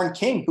only foreign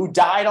king who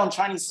died on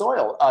Chinese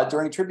soil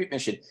during a tribute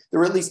mission. There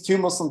were at least two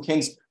Muslim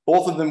kings.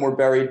 Both of them were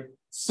buried.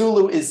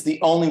 Sulu is the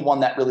only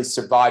one that really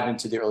survived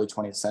into the early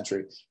 20th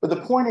century. But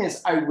the point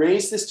is, I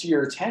raise this to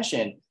your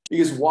attention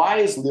because why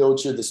is Liu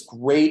Zhi, this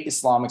great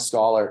Islamic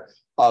scholar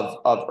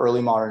of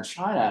early modern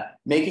China,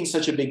 making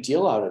such a big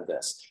deal out of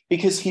this?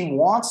 Because he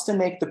wants to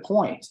make the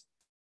point,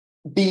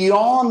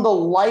 beyond the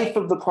life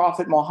of the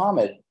Prophet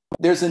Muhammad,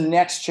 there's a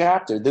next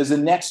chapter. There's a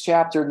next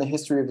chapter in the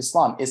history of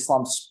Islam.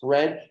 Islam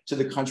spread to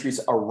the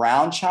countries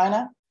around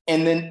China,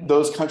 and then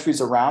those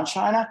countries around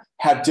China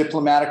have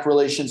diplomatic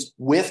relations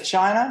with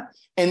China,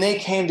 and they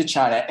came to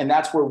China, and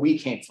that's where we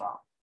came from.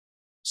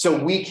 So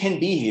we can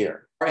be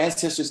here. Our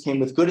ancestors came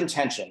with good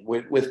intention,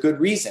 with good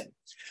reason.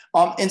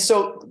 And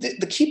so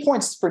the key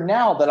points for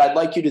now that I'd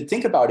like you to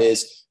think about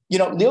is,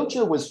 Liu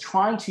Zhi was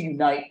trying to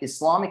unite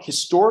Islamic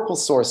historical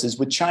sources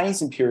with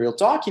Chinese imperial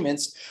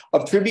documents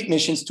of tribute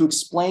missions to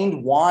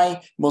explain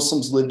why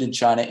Muslims lived in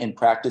China and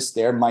practiced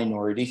their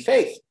minority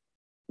faith.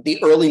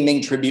 The early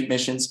Ming tribute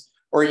missions,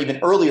 or even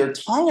earlier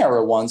Tang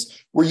era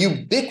ones, were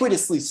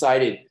ubiquitously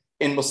cited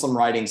in Muslim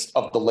writings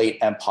of the late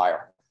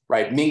empire,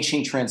 right? Ming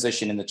Qing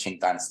transition in the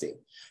Qing dynasty.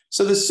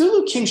 So the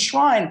Sulu King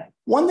Shrine,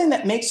 one thing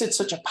that makes it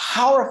such a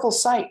powerful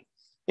site,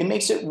 it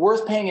makes it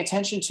worth paying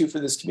attention to for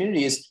this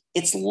community, is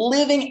it's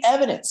living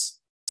evidence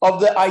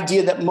of the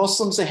idea that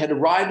Muslims had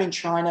arrived in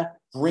China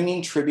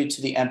bringing tribute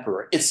to the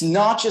emperor. It's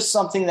not just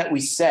something that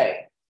we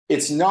say.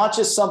 It's not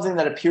just something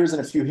that appears in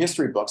a few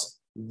history books.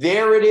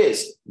 There it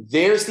is.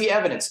 There's the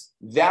evidence.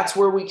 That's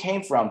where we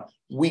came from.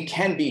 We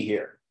can be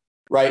here,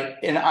 right?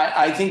 And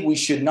I think we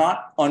should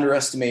not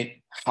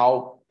underestimate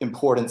how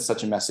important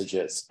such a message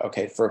is,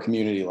 okay, for a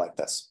community like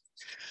this.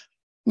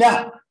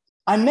 Now,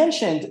 I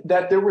mentioned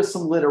that there were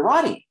some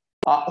literati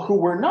who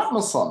were not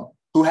Muslim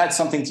who had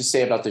something to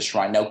say about the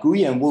shrine. Now, Gu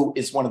Yanwu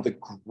is one of the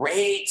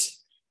great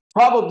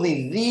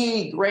probably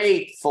the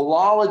great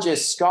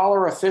philologist,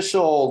 scholar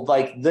official,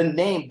 like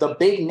the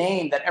big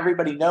name that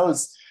everybody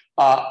knows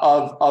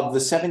of the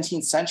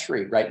 17th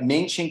century, right?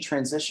 Ming Qing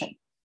transition.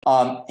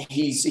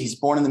 He's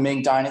born in the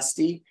Ming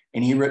dynasty,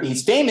 and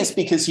he's famous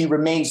because he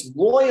remains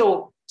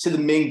loyal to the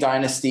Ming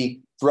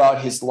dynasty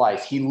throughout his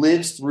life. He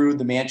lives through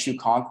the Manchu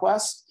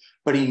conquest,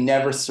 but he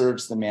never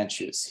serves the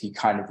Manchus. He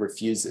kind of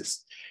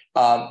refuses.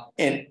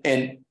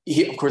 And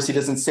he, of course, he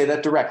doesn't say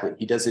that directly.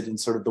 He does it in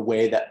sort of the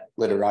way that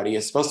literati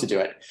is supposed to do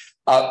it.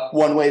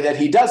 One way that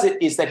he does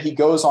it is that he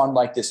goes on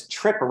like this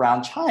trip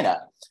around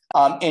China,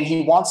 and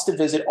he wants to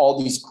visit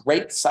all these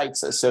great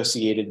sites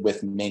associated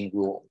with Ming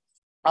rule.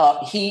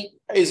 He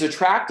is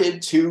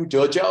attracted to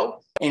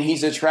Dezhou, and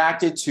he's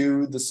attracted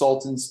to the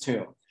Sultan's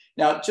tomb.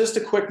 Now, just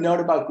a quick note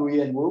about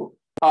Guyan Wu.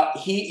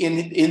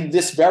 In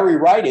this very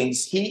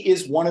writings, he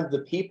is one of the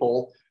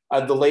people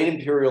of the late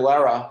imperial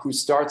era who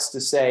starts to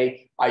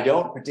say, I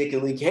don't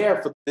particularly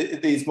care for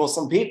these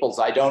Muslim peoples.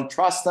 I don't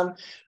trust them.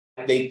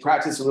 They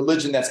practice a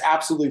religion that's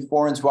absolutely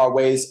foreign to our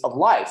ways of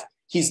life.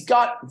 He's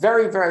got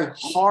very, very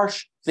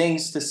harsh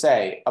things to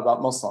say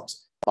about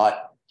Muslims,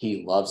 but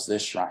he loves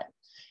this shrine.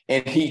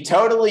 And he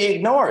totally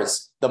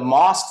ignores the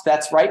mosque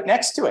that's right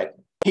next to it.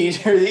 He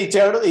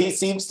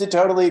seems to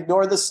totally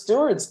ignore the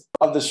stewards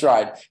of the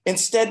shrine.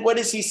 Instead, what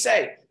does he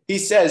say? He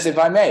says, if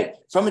I may,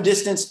 from a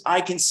distance,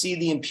 I can see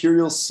the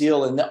imperial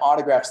seal and the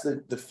autographs,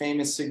 the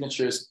famous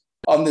signatures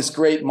on this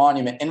great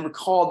monument, and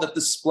recall that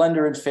the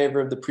splendor and favor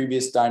of the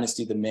previous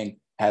dynasty, the Ming,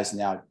 has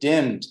now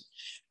dimmed.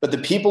 But the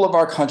people of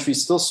our country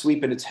still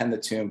sweep and attend the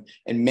tomb,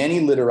 and many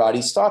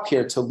literati stop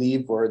here to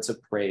leave words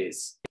of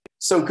praise.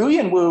 So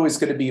Guyan Wu is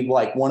going to be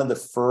like one of the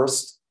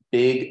first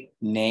big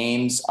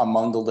names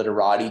among the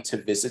literati to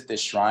visit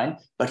this shrine,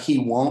 but he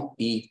won't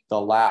be the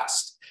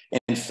last.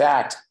 In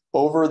fact,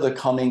 over the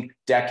coming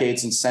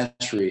decades and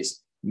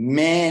centuries,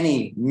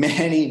 many,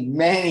 many,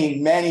 many,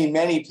 many,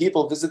 many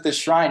people visit this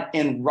shrine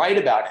and write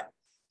about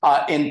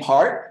it, in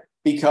part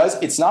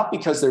because it's not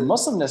because they're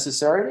Muslim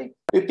necessarily,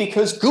 but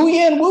because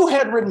Guyan Wu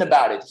had written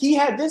about it. He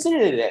had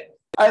visited it.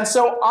 And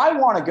so I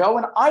want to go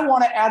and I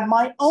want to add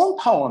my own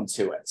poem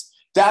to it.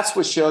 That's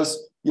what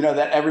shows,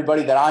 that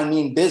everybody that I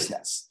mean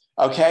business.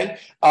 Okay,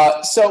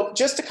 so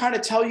just to kind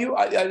of tell you,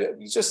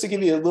 just to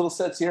give you a little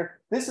sense here,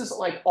 this is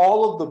like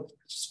all of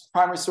the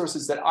primary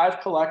sources that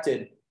I've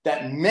collected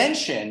that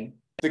mention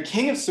the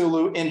King of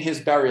Sulu in his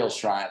burial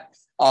shrine.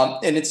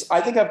 And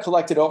I think I've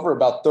collected over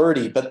about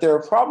 30, but there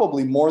are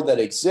probably more that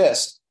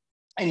exist.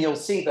 And you'll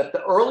see that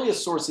the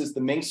earliest sources,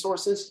 the Ming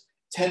sources,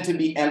 tend to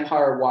be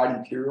empire-wide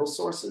imperial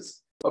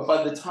sources. But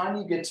by the time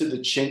you get to the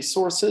Qing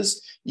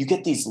sources, you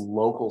get these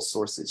local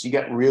sources. You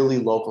get really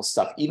local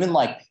stuff, even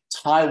like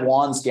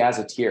Taiwan's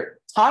gazetteer.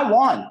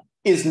 Taiwan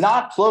is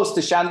not close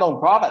to Shandong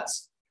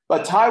province,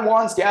 but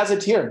Taiwan's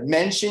gazetteer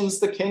mentions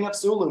the King of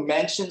Sulu,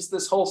 mentions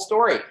this whole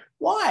story.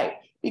 Why?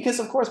 Because,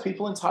 of course,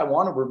 people in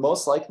Taiwan were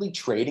most likely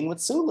trading with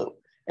Sulu,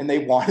 and they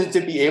wanted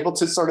to be able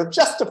to sort of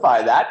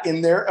justify that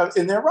in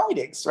their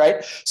writings,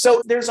 right?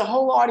 So there's a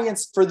whole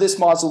audience for this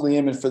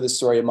mausoleum and for this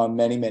story among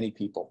many, many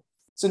people.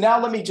 So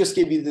now let me just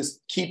give you this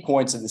key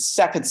points of the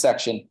second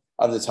section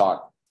of the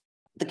talk.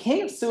 The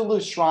King of Sulu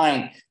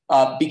shrine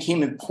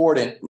became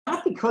important,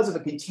 not because of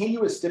a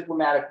continuous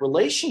diplomatic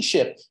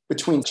relationship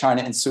between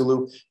China and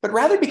Sulu, but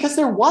rather because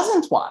there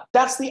wasn't one.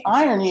 That's the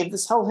irony of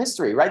this whole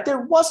history, right?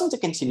 There wasn't a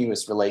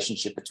continuous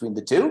relationship between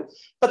the two,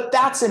 but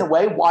that's in a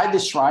way why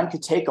this shrine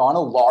could take on a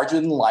larger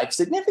than life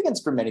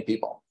significance for many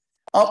people.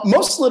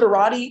 Most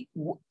literati,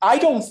 I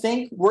don't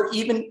think, were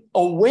even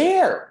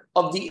aware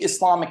of the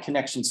Islamic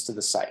connections to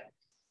the site.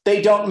 They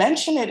don't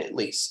mention it, at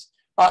least.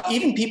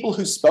 Even people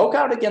who spoke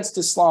out against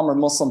Islam or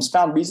Muslims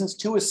found reasons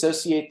to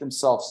associate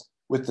themselves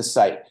with the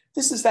site.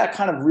 This is that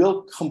kind of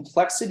real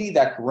complexity,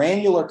 that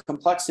granular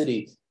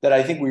complexity that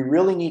I think we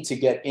really need to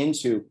get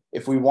into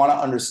if we want to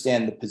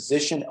understand the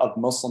position of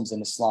Muslims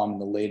and Islam in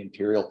the late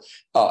imperial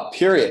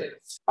period.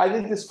 I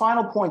think this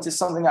final point is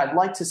something I'd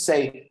like to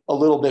say a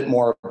little bit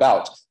more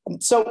about.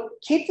 So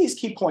keep these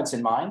key points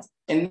in mind.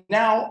 And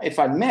now, if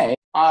I may,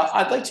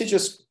 I'd like to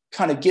just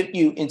kind of get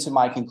you into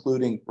my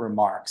concluding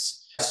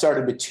remarks. I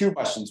started with two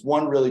questions.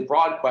 One really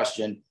broad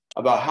question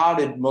about how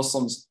did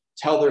Muslims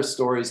tell their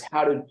stories?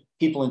 How did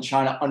people in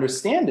China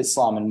understand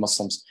Islam and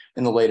Muslims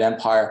in the late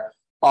empire?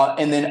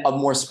 And then a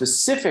more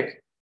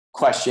specific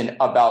question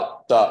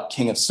about the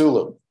King of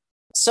Sulu.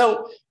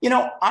 So,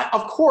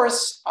 of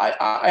course,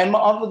 I am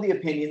of the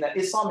opinion that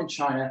Islam in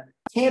China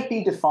can't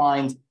be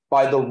defined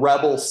by the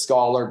rebel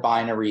scholar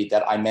binary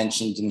that I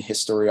mentioned in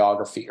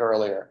historiography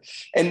earlier.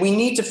 And we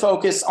need to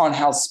focus on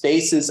how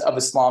spaces of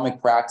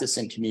Islamic practice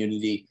and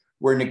community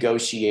were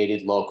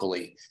negotiated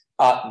locally.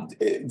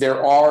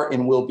 There are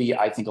and will be,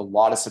 I think, a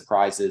lot of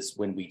surprises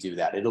when we do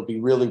that. It'll be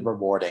really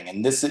rewarding.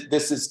 And this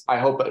is, I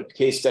hope, a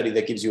case study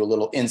that gives you a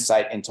little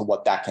insight into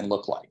what that can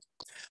look like.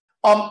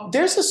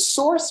 There's a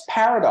source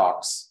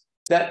paradox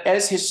that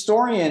as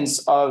historians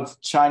of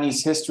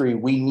Chinese history,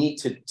 we need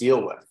to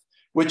deal with,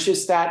 which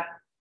is that,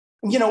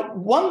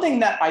 one thing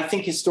that I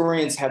think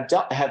historians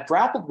have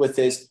grappled with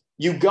is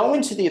you go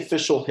into the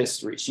official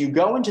histories, you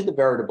go into the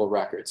veritable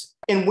records,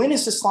 and when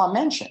is Islam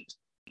mentioned?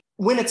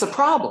 When it's a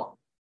problem.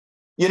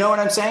 You know what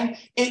I'm saying?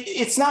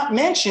 It's not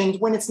mentioned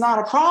when it's not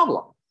a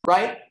problem,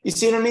 right? You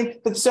see what I mean?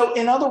 But so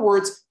in other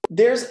words,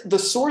 there's the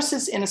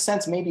sources, in a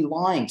sense, may be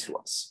lying to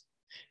us.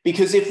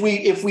 Because if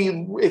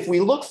we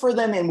look for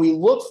them and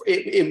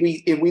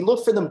if we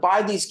look for them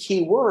by these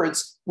key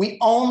words, we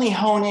only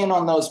hone in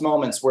on those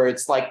moments where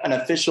it's like an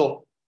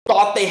official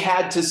thought they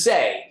had to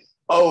say,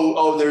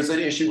 oh, there's an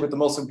issue with the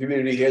Muslim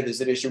community here, there's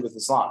an issue with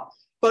Islam.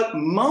 But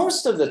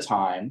most of the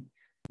time,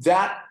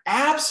 that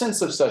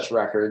absence of such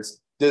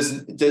records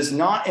does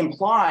not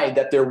imply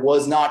that there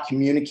was not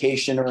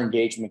communication or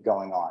engagement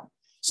going on.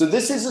 So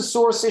this is a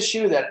source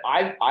issue that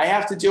I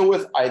have to deal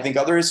with. I think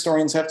other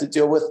historians have to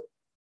deal with.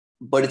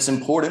 But it's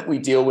important we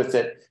deal with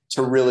it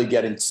to really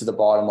get into the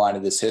bottom line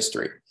of this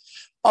history.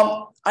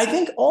 I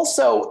think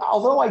also,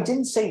 although I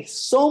didn't say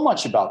so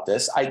much about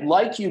this, I'd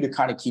like you to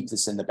kind of keep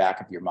this in the back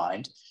of your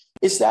mind,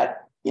 is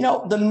that, you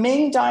know, the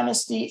Ming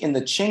dynasty and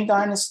the Qing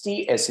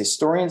dynasty, as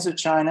historians of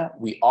China,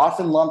 we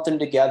often lump them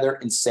together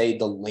and say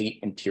the late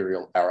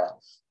imperial era.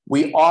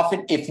 We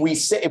often, if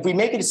we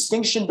make a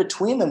distinction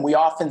between them, we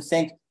often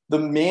think the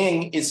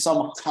Ming is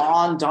some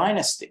Han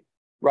dynasty.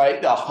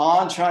 Right, the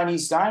Han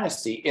Chinese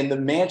dynasty, and the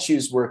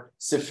Manchus were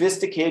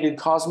sophisticated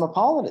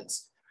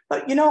cosmopolitans.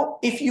 But you know,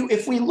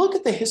 if we look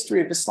at the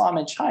history of Islam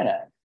in China,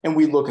 and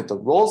we look at the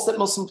roles that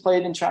Muslims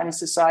played in Chinese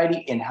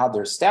society and how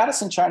their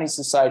status in Chinese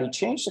society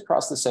changed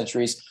across the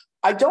centuries,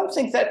 I don't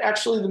think that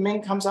actually the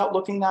Ming comes out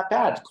looking that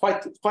bad.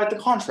 Quite the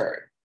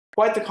contrary.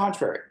 Quite the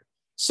contrary.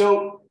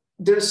 So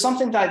there's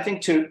something that I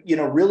think to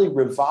really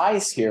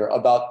revise here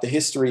about the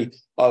history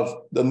of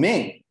the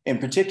Ming in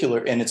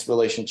particular and its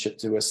relationship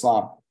to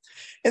Islam.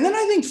 And then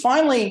I think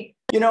finally,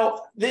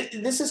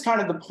 this is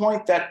kind of the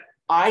point that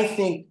I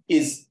think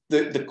is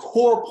the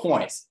core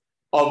point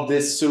of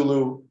this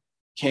Sulu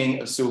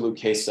King of Sulu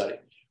case study,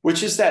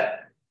 which is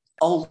that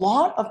a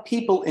lot of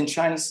people in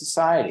Chinese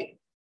society,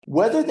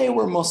 whether they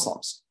were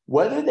Muslims,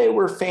 whether they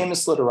were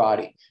famous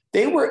literati,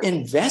 they were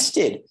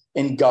invested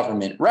in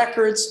government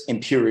records,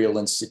 imperial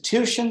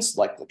institutions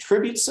like the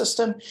tribute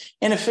system,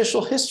 and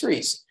official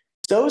histories.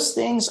 Those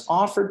things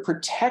offered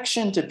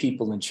protection to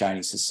people in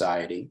Chinese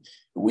society.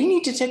 We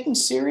need to take them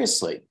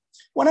seriously.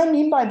 What I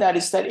mean by that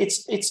is that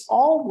it's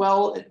all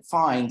well and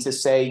fine to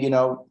say,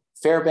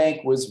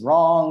 Fairbank was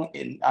wrong.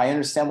 And I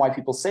understand why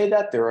people say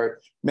that. There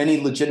are many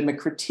legitimate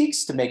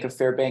critiques to make of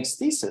Fairbank's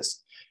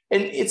thesis.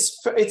 And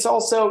it's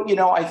also,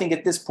 I think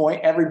at this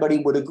point, everybody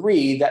would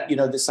agree that,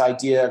 this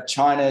idea of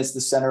China as the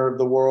center of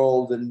the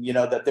world and,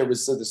 that there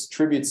was this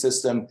tribute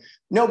system,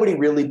 nobody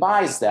really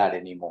buys that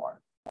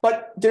anymore.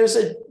 But there's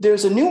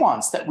a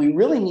nuance that we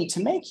really need to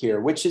make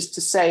here, which is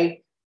to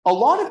say, a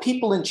lot of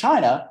people in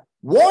China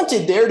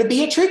wanted there to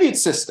be a tribute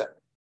system.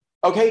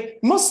 Okay,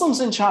 Muslims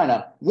in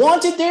China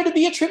wanted there to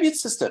be a tribute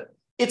system.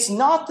 It's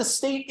not the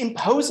state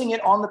imposing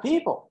it on the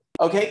people.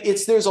 Okay,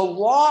 there's a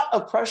lot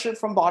of pressure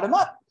from bottom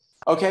up.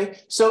 Okay,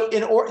 so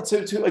in order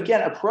to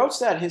again approach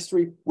that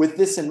history with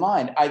this in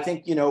mind, I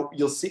think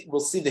we'll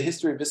see the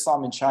history of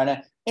Islam in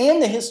China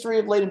and the history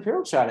of late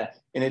imperial China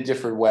in a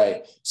different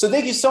way. So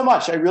thank you so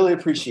much. I really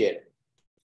appreciate it.